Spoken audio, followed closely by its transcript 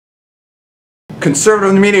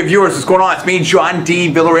Conservative media viewers, what's going on? It's me, John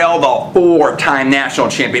D. Villarreal, the 4-time national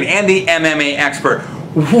champion and the MMA expert.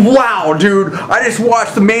 Wow, dude, I just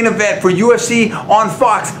watched the main event for UFC on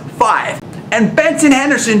Fox 5. And Benson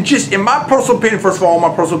Henderson, just in my personal opinion, first of all,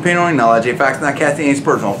 my personal opinion only, knowledge, facts not casting any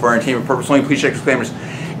personal for entertainment purpose only, please check disclaimers.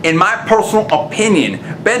 In my personal opinion,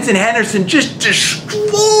 Benson Henderson just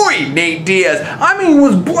destroyed Nate Diaz. I mean,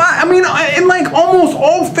 in like almost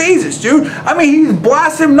all phases, dude. I mean, he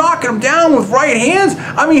blasted him, knocking him down with right hands.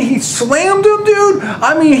 I mean, he slammed him, dude.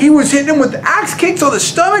 I mean, he was hitting him with axe kicks on the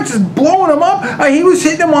stomach, just blowing him up. He was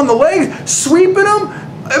hitting him on the legs, sweeping him.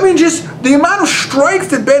 I mean, just the amount of strikes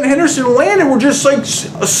that Ben Henderson landed were just like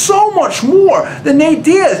so much more than Nate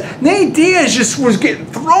Diaz. Nate Diaz just was getting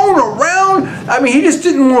thrown around. I mean, he just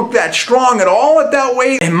didn't look that strong at all at that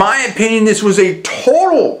weight. In my opinion, this was a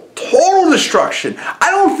total destruction.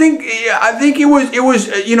 I think it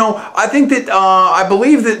was, you know, I think that, I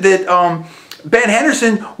believe that Ben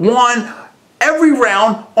Henderson won every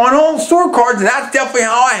round on all scorecards, and that's definitely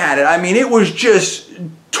how I had it. I mean, it was just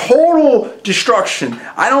total destruction.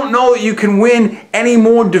 I don't know that you can win any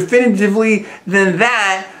more definitively than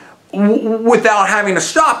that without having a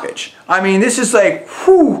stoppage. I mean, this is like,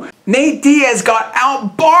 whew. Nate Diaz got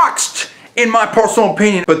outboxed, in my personal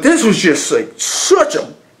opinion. But this was just like such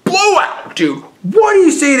a blowout, dude. What do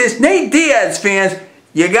you say to this? Nate Diaz fans,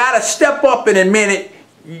 you gotta step up and admit it.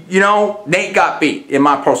 You know, Nate got beat, in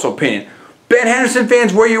my personal opinion. Ben Henderson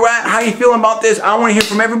fans, where you at? How you feeling about this? I want to hear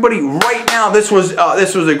from everybody right now. This was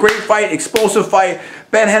a great fight, explosive fight.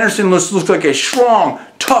 Ben Henderson looks like a strong,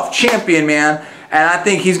 tough champion, man. And I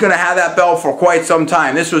think he's going to have that belt for quite some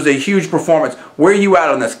time. This was a huge performance. Where are you at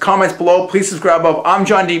on this? Comments below. Please subscribe up. I'm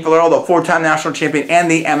John D. Villarreal, the 4-time national champion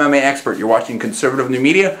and the MMA expert. You're watching Conservative New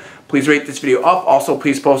Media. Please rate this video up. Also,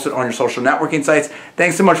 please post it on your social networking sites.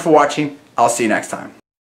 Thanks so much for watching. I'll see you next time.